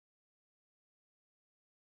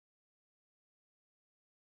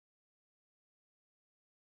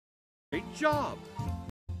Great job.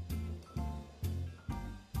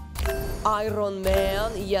 Iron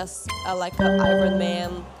Man, yes, I like Iron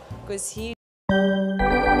Man because he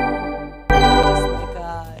just like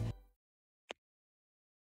a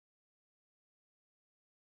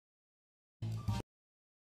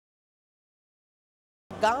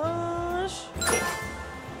gosh.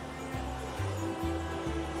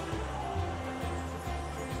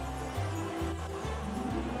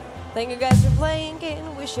 Thank you guys for playing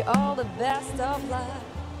and wish you all the best of luck.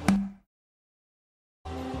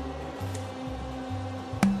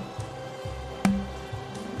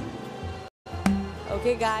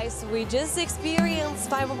 Okay guys, we just experienced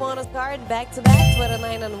 5 bonus card back to back,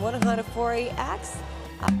 29 and 140x.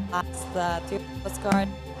 That's the 2 bonus card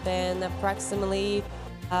then approximately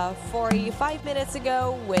 45 minutes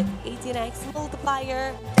ago with 18x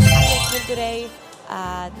multiplier. I guess today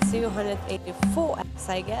 284x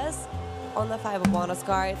I guess on the 5 bonus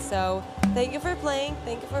card. So thank you for playing,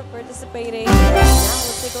 thank you for participating. Now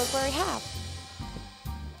let's take a look where we have.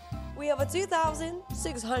 We have a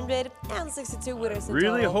 2,662 winners in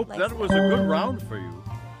Really total. hope Nice that was a good round for you.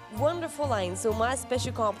 wonderful line. So my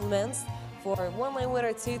special compliments for 1 line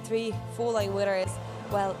winner, 2, 3, 4 line winners.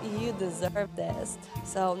 Well, you deserve this.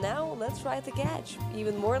 So now let's try to catch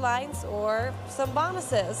even more lines or some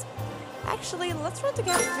bonuses. Actually, let's try to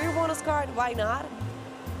catch 3 bonus card. Why not?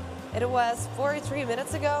 It was 43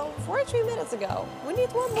 minutes ago. 43 minutes ago. We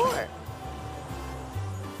need 1 more.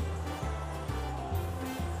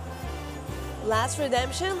 Last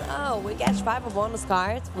redemption, oh, we catch 5 bonus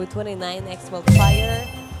cards with 29x multiplier.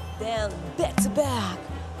 Then back to back,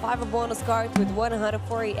 5 bonus cards with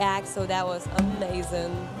 140x, so that was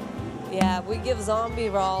amazing. Yeah, we give zombie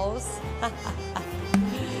rolls.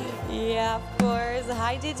 Yeah, of course.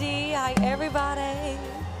 Hi Gigi, hi everybody.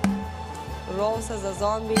 Rolls as a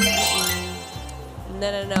zombie.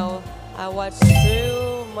 No. I watch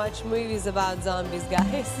too much movies about zombies,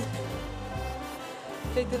 guys.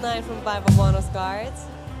 59 from 5 bonus cards.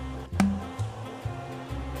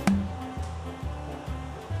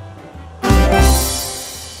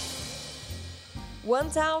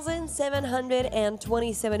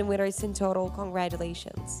 $1,727 winners in total.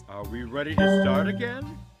 Congratulations. Are we ready to start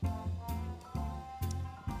again?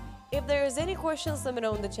 If there's any questions, let me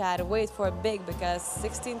know in the chat. Wait for a big because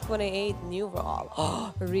 1628 new roll.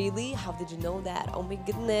 Oh, really? How did you know that? Oh my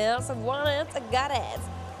goodness, I want it, I got it.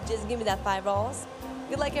 Just give me that 5 rolls.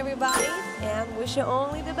 Good luck everybody and wish you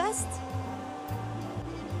only the best.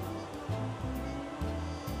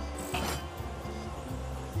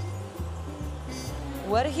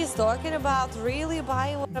 What he's talking about, really?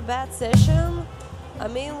 Buying what a bad session? I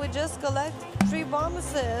mean, we just collect 3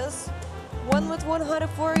 bonuses. 1 with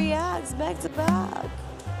 140x back to back.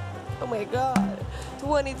 Oh my god.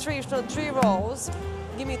 23 from 3 rolls.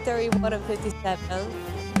 Give me 31 and 57.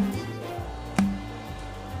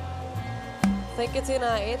 Think it's in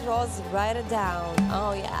 8 rolls, write it down.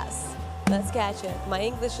 Oh yes, let's catch it. My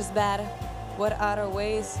English is bad. What other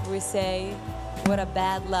ways we say, what a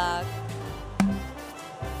bad luck.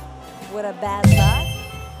 What a bad luck?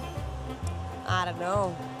 I don't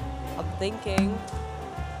know. I'm thinking.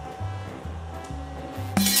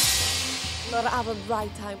 Not at the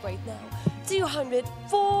right time right now.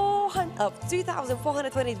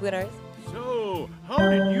 2,420 winners. So, how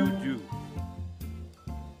did you do?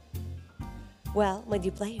 Well, my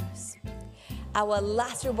dear players, our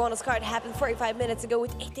last year bonus card happened 45 minutes ago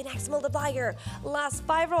with 18x multiplier. Last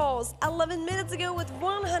 5 rolls, 11 minutes ago with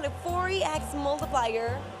 140x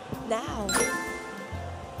multiplier. Now,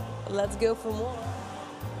 let's go for more.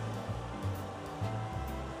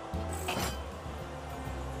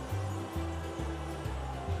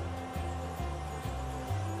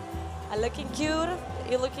 Looking cute?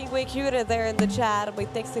 You're looking way cuter there in the chat by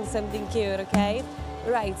texting something cute, okay?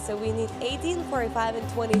 Right, so we need 18, 45, and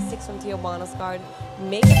 26 from your bonus card.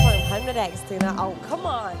 Make it for 100x, Tina. Oh, come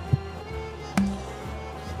on.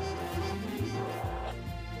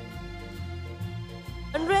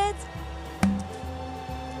 $100?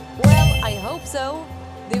 Well, I hope so.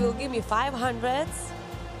 They will give me 500s.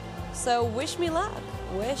 So wish me luck.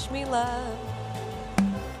 Wish me luck.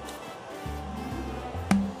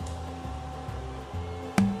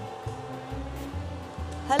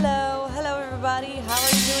 Hello everybody, how are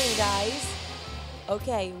you doing guys?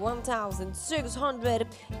 Okay,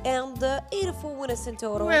 1,684 winners in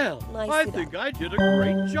total. Well, nice I think I did a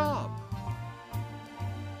great job.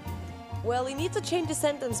 Well, you need to change the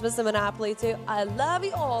sentence, Mr. Monopoly, to I love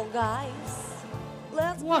you all, guys.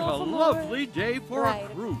 Let's What go a for more. lovely day for Right. a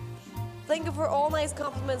cruise. Thank you for all nice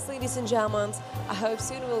compliments, ladies and gentlemen. I hope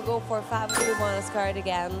soon we'll go for a fabulous bonus card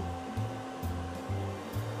again.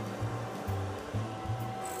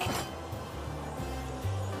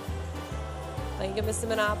 Thank you, Mr.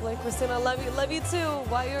 Monopoly. Christina, love you too.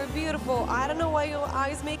 Why you're beautiful. I don't know why your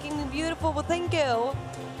eyes making me beautiful, but thank you.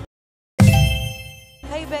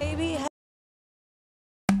 Hey, baby.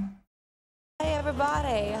 Hey,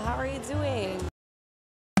 everybody. How are you doing?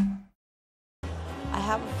 I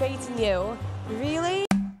have faith in you. Really?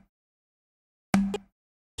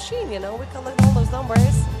 You know, we collect all those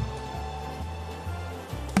numbers.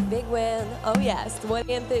 Big win. Oh yes,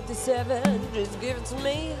 20 and 57. Just give it to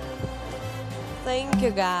me. Thank you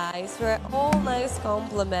guys for all nice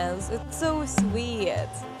compliments. It's so sweet.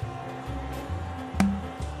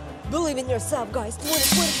 Believe in yourself, guys.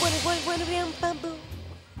 45.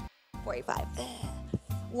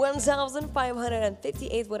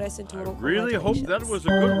 1,558 winners in total. I really hope that was a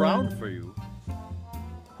good round for you.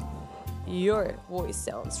 Your voice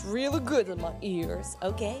sounds really good in my ears.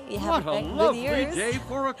 Okay, you have What a good lovely ears. day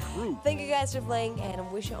for a cruise. Thank you guys for playing, and I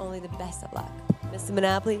wish you only the best of luck. Mr.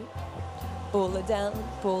 Monopoly, pull it down,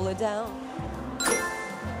 pull it down.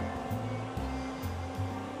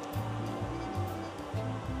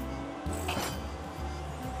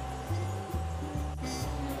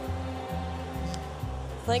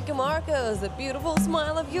 Thank you, Marcos. The beautiful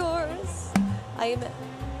smile of yours. You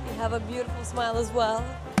have a beautiful smile as well.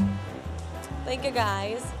 Thank you,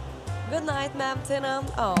 guys. Good night, Ma'am Tina.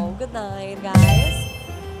 Oh, good night, guys.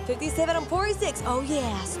 57 and 46. Oh,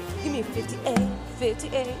 yes. Give me 58,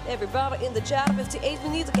 58. Everybody in the chat, 58. We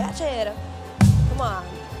need to catch it. Come on.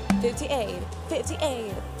 58,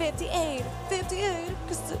 58, 58, 58.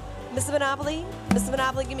 Mr. Monopoly,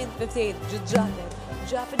 give me 58. Just drop it.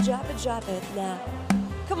 Drop it, drop it, drop it now.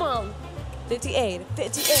 Come on. 58,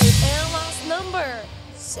 58. And last number.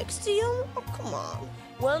 60. Oh, come on.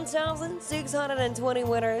 1,620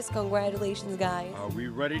 winners. Congratulations, guys. Are we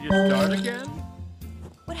ready to start again?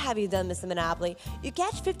 What have you done, Mr. Monopoly? You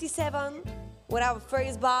catch 57 with our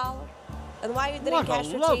first ball, and why you didn't What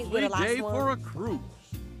catch a 58 with lovely the last day one? for a cruise.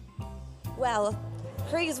 Well,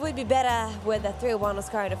 cruise would be better with a 3 bonus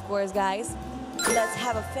card, of course, guys. Let's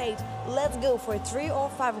have a fate. Let's go for a 3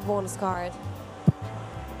 or 5 bonus card.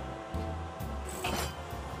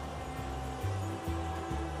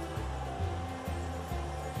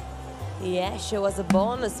 Yeah, show us a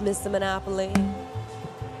bonus, Mr. Monopoly.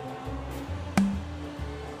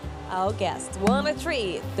 Oh, guest 1 or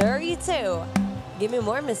 3, 32. Give me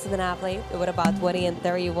more, Mr. Monopoly. What about 20 and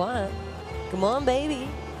 31? Come on, baby.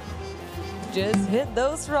 Just hit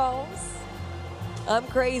those rolls. I'm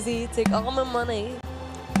crazy. Take all my money.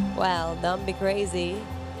 Well, don't be crazy.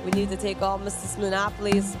 We need to take all Mr.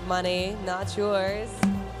 Monopoly's money, not yours.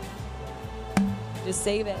 Just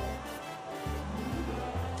save it.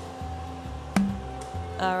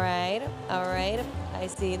 All right. I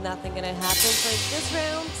see nothing gonna happen for this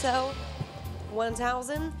round, so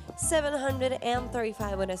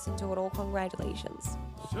 1,735 winners in total. Congratulations.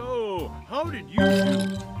 So, how did you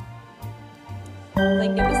do?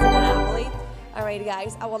 Thank you, Mr. Monopoly. All right,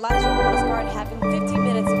 guys, our last bonus card happened 15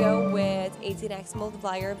 minutes ago with 18x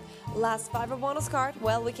multiplier. Last 5 bonus card,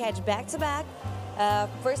 well, we catch back-to-back.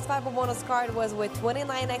 First 5 bonus card was with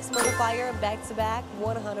 29x multiplier, back-to-back,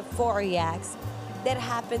 140x. That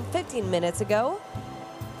happened 15 minutes ago.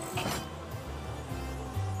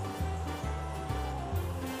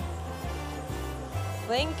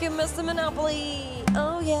 Thank you, Mr. Monopoly.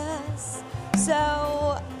 Oh, yes.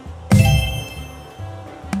 So,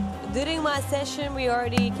 during my session, we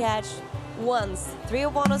already catch once 3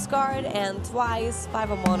 bonus card and twice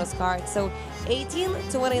 5 bonus card. So, 18,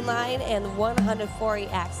 29, and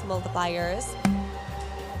 140x multipliers.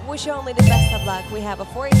 Wish you only the best of luck. We have a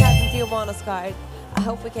 40,000 bonus card. I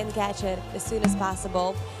hope we can catch it as soon as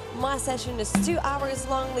possible. My session is 2 hours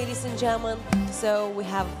long, ladies and gentlemen, so we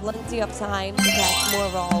have plenty of time to catch more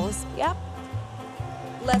rolls. Yep.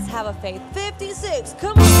 Let's have a fate. 56,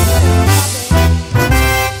 come on!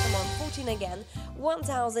 Come on, 14 again.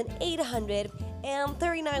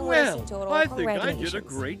 1,839 winners in total. I think I Congratulations. did a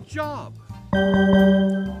great job.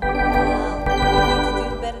 Well, you need to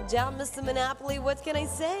do a better job, Mr. Monopoly. What can I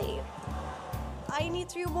say? I need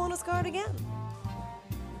 3 bonus card again.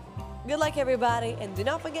 Good luck, everybody, and do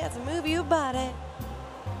not forget to move your body.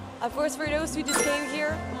 Of course, for those who just came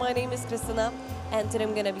here, my name is Christina, and today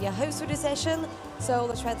I'm gonna be a host for the session. So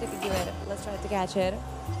let's try to do it. Let's try to catch it.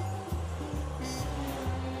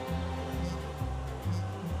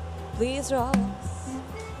 Please roll.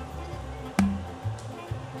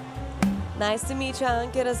 Nice to meet you,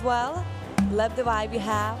 Ankit, as well. Love the vibe you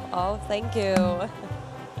have. Oh, thank you.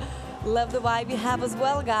 Love the vibe you have as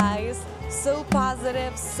well, guys. So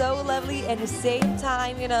positive, so lovely at the same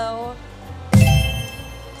time, you know.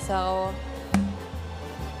 So,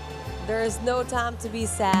 there's no time to be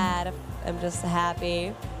sad. I'm just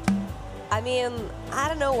happy. I mean, I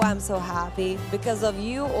don't know why I'm so happy. Because of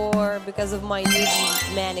you or because of my new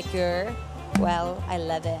manicure? Well, I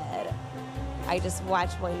love it. I just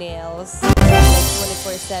watch my nails like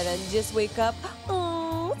 24/7. Just wake up.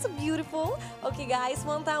 Oh, it's so beautiful. Okay, guys,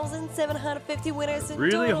 1,750 winners in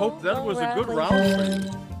Really total. hope that was a good Congratulations.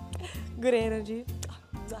 round for you. Good energy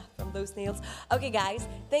from those nails. Okay, guys,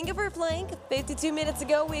 thank you for playing. 52 minutes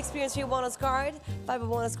ago, we experienced 3 bonus card. 5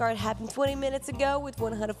 bonus card happened 20 minutes ago with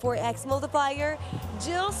 104x multiplier.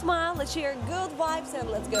 Jill, smile, let's share good vibes, and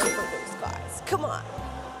let's go for those cards. Come on.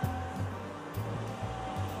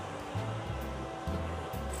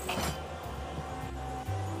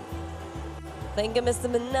 Thank you, Mr.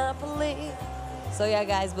 Monopoly. So yeah,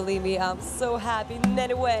 guys, believe me, I'm so happy in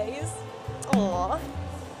many ways. Aww.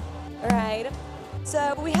 Alright,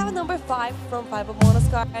 so we have a number 5 from 5 bonus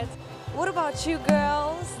cards. What about you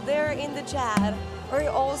girls? They're in the chat. Are you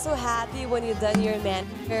also happy when you're done your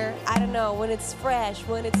manicure? I don't know, when it's fresh,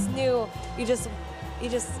 when it's new, you just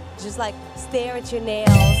like stare at your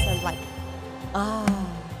nails and like, ah.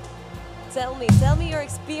 Tell me your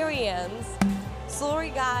experience. Sorry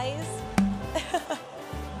guys.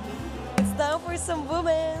 It's time for some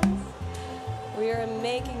women. We are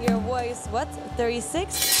making your voice, what,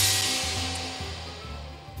 36?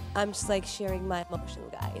 I'm just like sharing my emotion,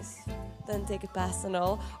 guys. Don't take it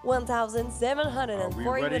personal. 1,740 Are we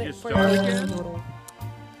ready to minutes start again? total.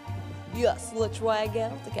 Yes, let's try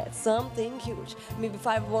again to get something huge. Maybe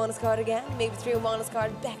 5 bonus card again, maybe 3 bonus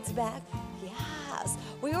card back to back. Yes,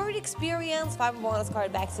 we already experienced 5 bonus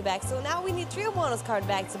card back to back, so now we need 3 bonus card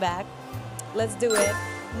back to back. Let's do it.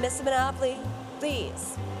 Mr. Monopoly,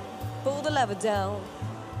 please pull the lever down.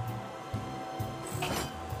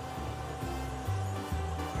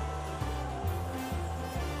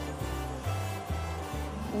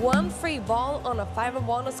 One free ball on a 5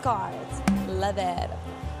 bonus card. Love it.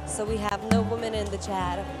 So we have no woman in the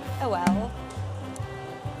chat. Oh well.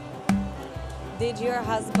 Did your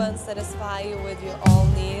husband satisfy you with your all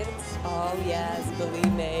needs? Oh yes,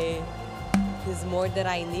 believe me. He's more than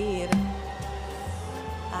I need.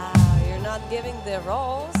 Ah, you're not giving the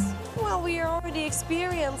rolls? Well, we already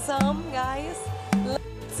experienced some, guys.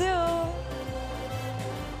 Let's do.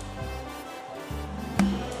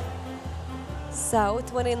 So,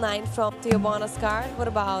 29 from to your bonus card. What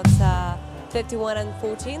about 51 and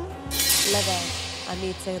 14? Love it. I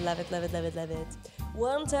need to love it, love it, love it, love it.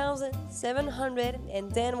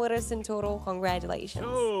 1,710 winners in total. Congratulations.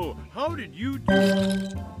 So, how did you do?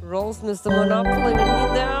 Rolls, Mr. Monopoly, with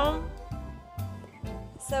me down.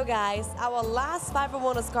 So guys, our last 5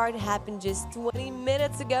 bonus card happened just 20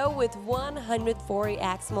 minutes ago with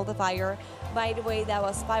 140x multiplier. By the way, that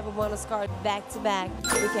was 5 bonus card back to back.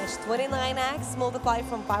 We catch 29x multiplied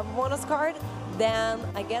from 5 bonus card. Then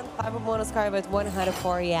again 5 bonus card with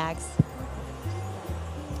 140x.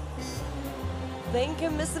 Thank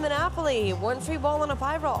you, Mr. Monopoly. 1 free ball on a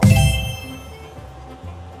 5 roll.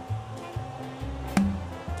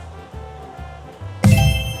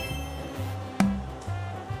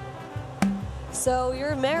 So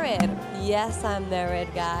you're married? Yes, I'm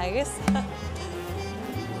married, guys.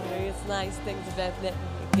 It's nice thing to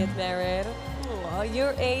get married. Aw,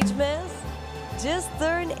 your age, miss? Just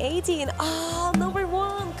turned 18. Oh, number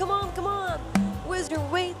 1. Come on, come on. Where's your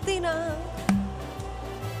weight, Tina?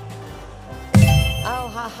 Oh,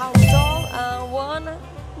 how tall? 1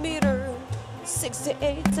 meter,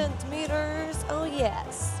 68 centimeters. Oh,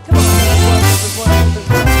 yes. Come on.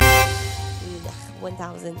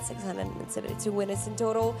 1,672 winners in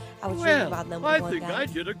total. I was dreaming about number 1, I think guys. I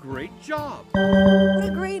did a great job. What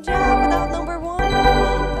a great job without number 1.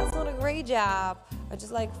 That's not a great job. I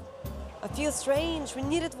just like, I feel strange. We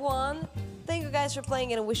needed 1. Thank you guys for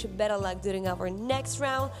playing and I wish you better luck during our next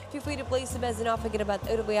round. Feel free to place the best and not forget about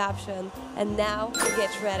the OW option. And now,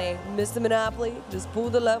 get ready. Mr. Monopoly, just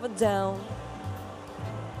pull the lever down.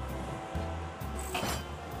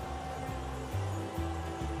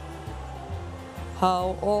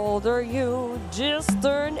 How old are you? Just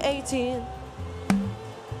turned 18.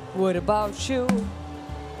 What about you?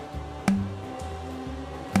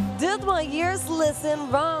 Did my ears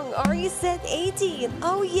listen wrong? Or you said 18?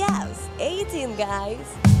 Oh yes, 18 guys.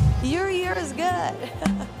 Your ear is good.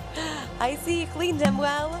 I see you cleaned them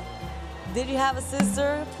well. Did you have a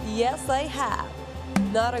sister? Yes, I have.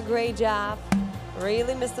 Not a great job.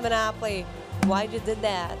 Really, Mr. Monopoly? Why'd you did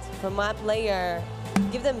that? From my player.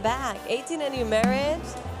 Give them back. 18 and you married?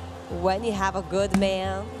 When you have a good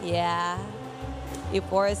man, yeah. You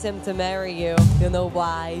force him to marry you. You know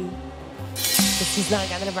why? Because he's not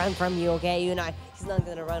gonna run from you, okay? You know, he's not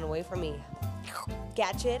gonna run away from me.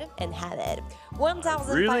 catch it and have it. I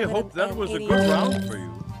really hope that was a good round for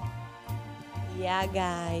you. Yeah,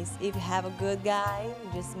 guys, if you have a good guy,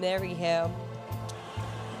 just marry him.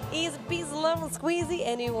 He's a piece of lemon squeezy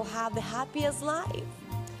and you will have the happiest life.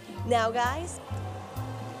 Now, guys,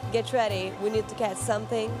 get ready. We need to catch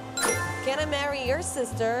something. Can I marry your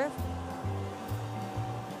sister?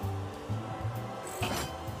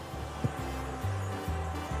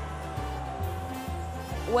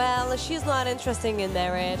 Well, she's not interested in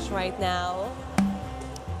marriage right now.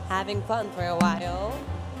 Having fun for a while.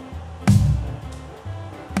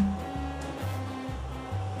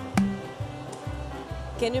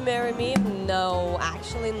 Can you marry me? No,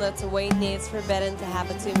 actually in Lithuania it's forbidden to have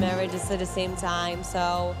two marriages at the same time,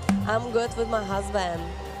 so I'm good with my husband.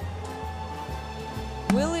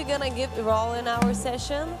 Will you gonna give a roll in our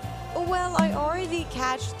session? Well, I already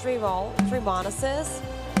catch three bonuses.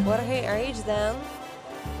 What are her age then?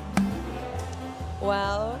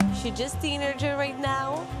 Well, she just teenager right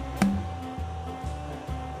now.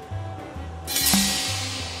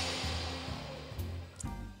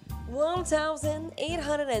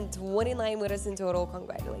 $1,829 meters in total.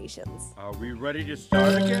 Congratulations. Are we ready to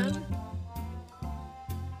start again?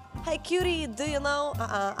 Hey cutie, do you know?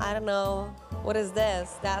 I don't know. What is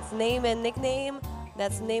this? That's name and nickname?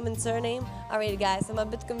 That's name and surname? Alright guys, I'm a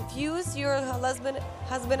bit confused. Your husband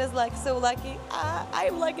is like so lucky.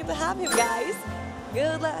 I'm lucky to have him, guys.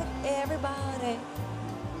 Good luck, everybody.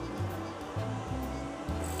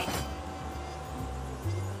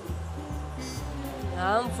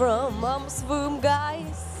 I'm from Mom's Womb,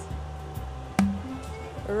 guys.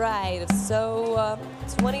 Right, so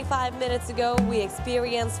 25 minutes ago we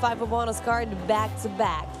experienced 5 bonus card back to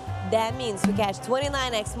back. That means we catch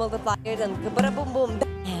 29x multipliers and kaboom boom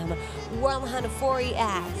bam,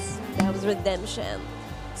 140x. That was redemption.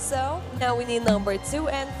 So now we need number 2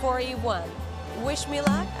 and 41. Wish me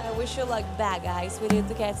luck. I wish you luck back, guys. We need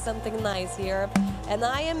to catch something nice here. And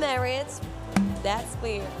I am married. That's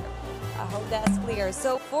clear. I hope that's clear.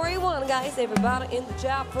 So 41, guys, everybody in the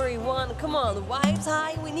chat. 41, come on, vibes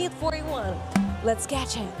high. We need 41. Let's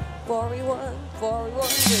catch it. 41, 41,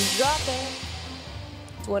 just drop it.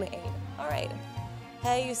 28. All right.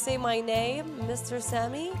 Hey, you say my name, Mr.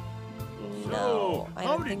 Sammy? No, I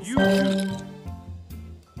don't think so.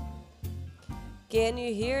 Can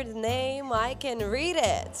you hear the name? I can read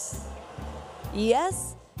it.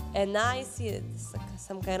 Yes, and I see it.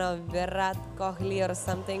 Some kind of Virat Kohli or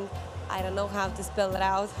something. I don't know how to spell it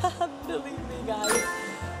out. Believe me, guys.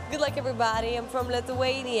 Good luck, everybody. I'm from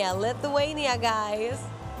Lithuania. Lithuania, guys.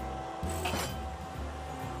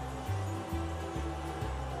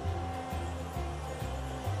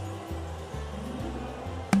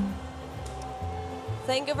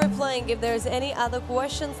 Thank you for playing. If there's any other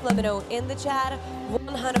questions, let me know in the chat.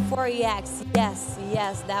 140x.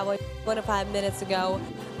 Yes, that was 25 minutes ago.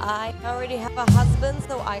 I already have a husband,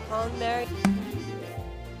 so I can't marry.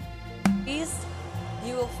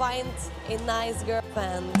 You will find a nice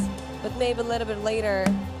girlfriend, but maybe a little bit later,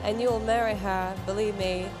 and you will marry her. Believe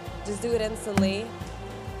me, just do it instantly.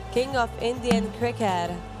 King of Indian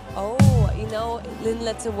cricket. Oh, you know, in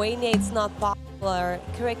Lithuania it's not popular.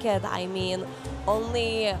 Cricket, I mean,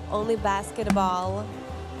 only basketball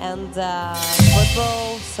and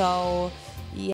football. So